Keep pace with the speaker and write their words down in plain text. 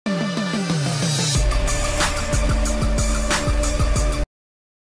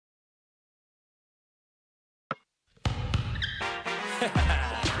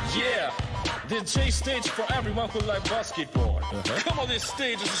DJ stage for everyone who like basketball. Come on this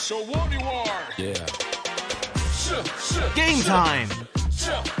stage and show what you are. Yeah. Game time.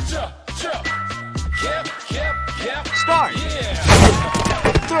 Start. Yeah.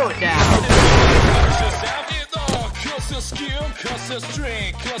 Throw it down. Cause your skill, cause your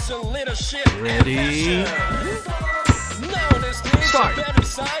strength, cause your leadership. Ready? Start.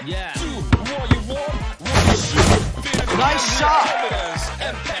 Yeah. Do what you want, what you shoot. Nice shot. Confidence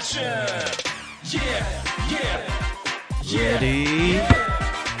and passion. Yeah. Ready?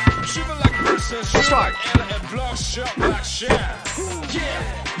 Shooting like a person, shoot Start. like and block shot like shot.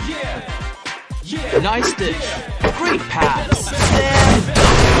 Yeah. Nice dish. Great pass.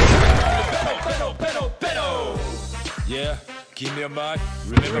 Yeah, give me a mic.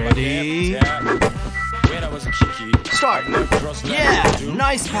 Remember Ready? my name? When I was a kiki. Start. Yeah,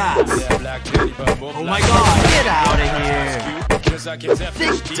 nice pass. Oh my god, get out of here.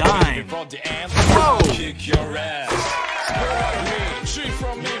 Think dime. Whoa. Kick your ass. Shoot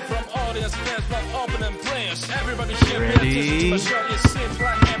from me, from audience fans, from opening players. Everybody here. Ready? Start.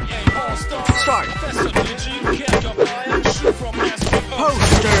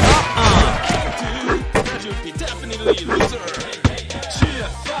 Poster.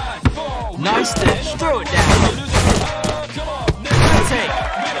 Nice dish. Throw it down. Take.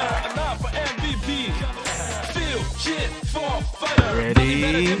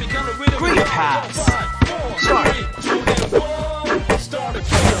 Ready? Great pass. Start.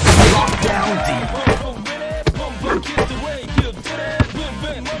 Lock down deep.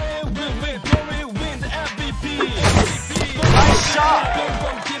 Nice shot.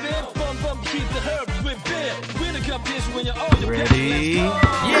 Ready?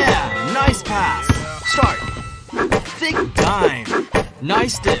 Yeah, nice pass. Start. Thick dime.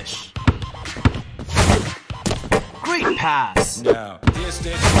 Nice dish. Great pass. Now, this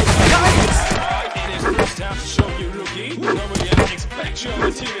stage Nice. it is first time to show you rookie. Nobody expects your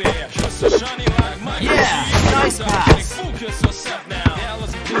material. You're so shiny like my Yeah, nice pass. Focus yourself now. Yeah,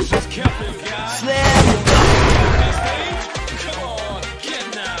 let's push this careful, guys. Slam. This stage, come on, get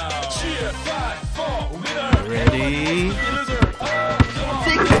now. Cheer, 5, 4, winner. Ready? Loser, come on.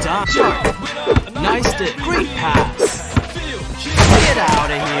 Thick dime. Start. Nice dish. Great pass. Get out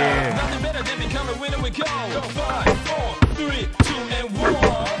of here. Nothing better than becoming a winner. We go. 5, 4, 3, 2, and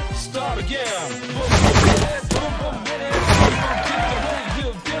 1. Start again.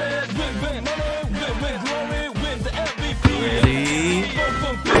 Ready?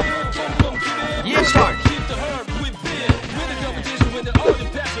 Yeah, start.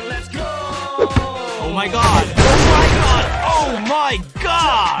 Oh my god. Oh my god. Oh my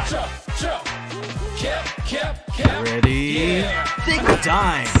god. Ready? Thick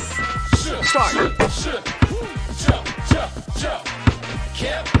dime. Start.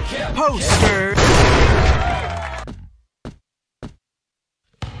 Poster.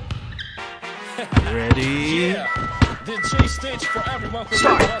 Ready? DJ stage for everyone who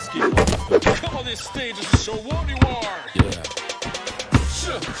Start. loves basketball. Come on this stage and show what you are.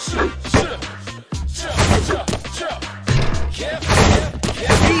 Yeah.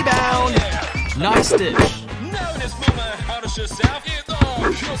 Rebound. Nice dish. Now in this moment, how to yourself. It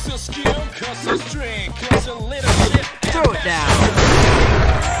all cause your skill, cause your strength, cause your leadership. Throw it down.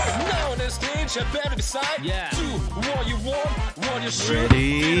 Now in this stage, I better decide. Do what you want, what you should.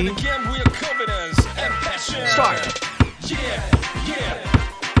 Ready? And again with confidence and passion. Start. Yeah.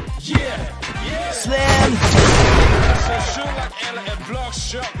 Slam. So shoot like Ella and block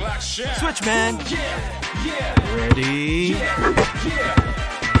shot like Shaq. Switch, man. Yeah. Ready?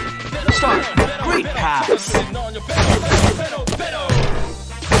 Start. Great pass. Sitting on your pedal.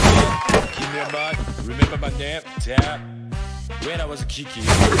 Give me a mic, remember my name, tap. When I was a kiki,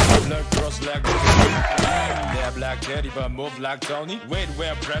 learned cross leg. They're black teddy, but move like Tony. Wait,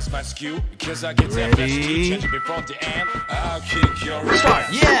 where I press my skew, because I get that best Ready? change it before the end. I'll kick your ass. Start.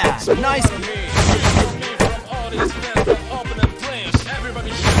 Yeah. Nice. From me, shoot from me, from audience fans, from opening players.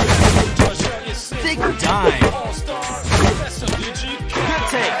 Everybody here, just show you sit. Thick dime. All-star, best of DG. Good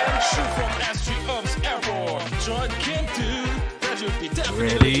take. Shoot from S3 Ups Airborne. Join can do, that should be definitely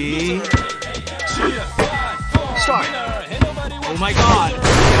Ready? loser. Cheer, 5, 4, Start. winner. Ain't nobody Oh my god.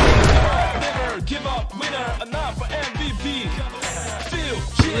 Never give up, winner, enough for MVP. Feel,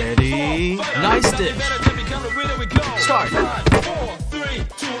 cheer, Ready? fall, Nice nothing dish. better than become a winner. We go. Start. 5, 4, 3,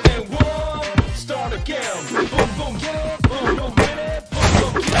 2, and 1. Start again. Boom, boom, get it. Boom, boom, get it. Boom,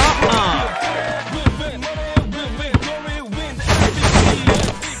 boom, get it. Win, win, glory, win the MVP.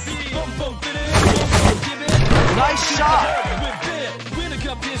 Boom, boom, get it. Boom, boom, give it. Nice shot. Win the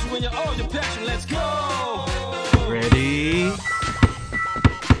competition when you're all your passion. Let's go. Ready?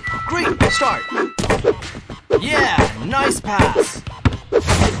 Great Start. Yeah, nice pass.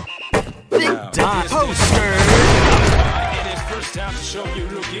 Big dime. Poster. It is first time to show you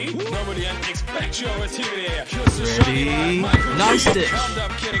looking. Nobody expects your activity. Ready? Nice dish.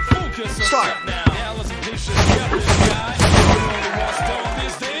 Start. Now listen, this is the guy.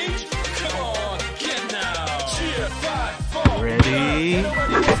 This stage. Come on, get now. Cheer, 5, 4. Ready?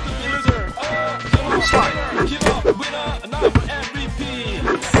 Start. Give up, winner, another and repeat.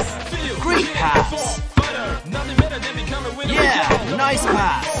 Great pass. Nothing better than becoming a winner. Yeah, nice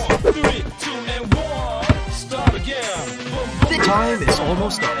pass. 3, 2, and 1. Start again. The time is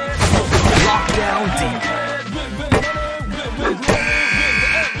almost up. Lock down deep.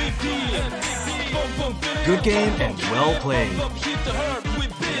 Good game and well played.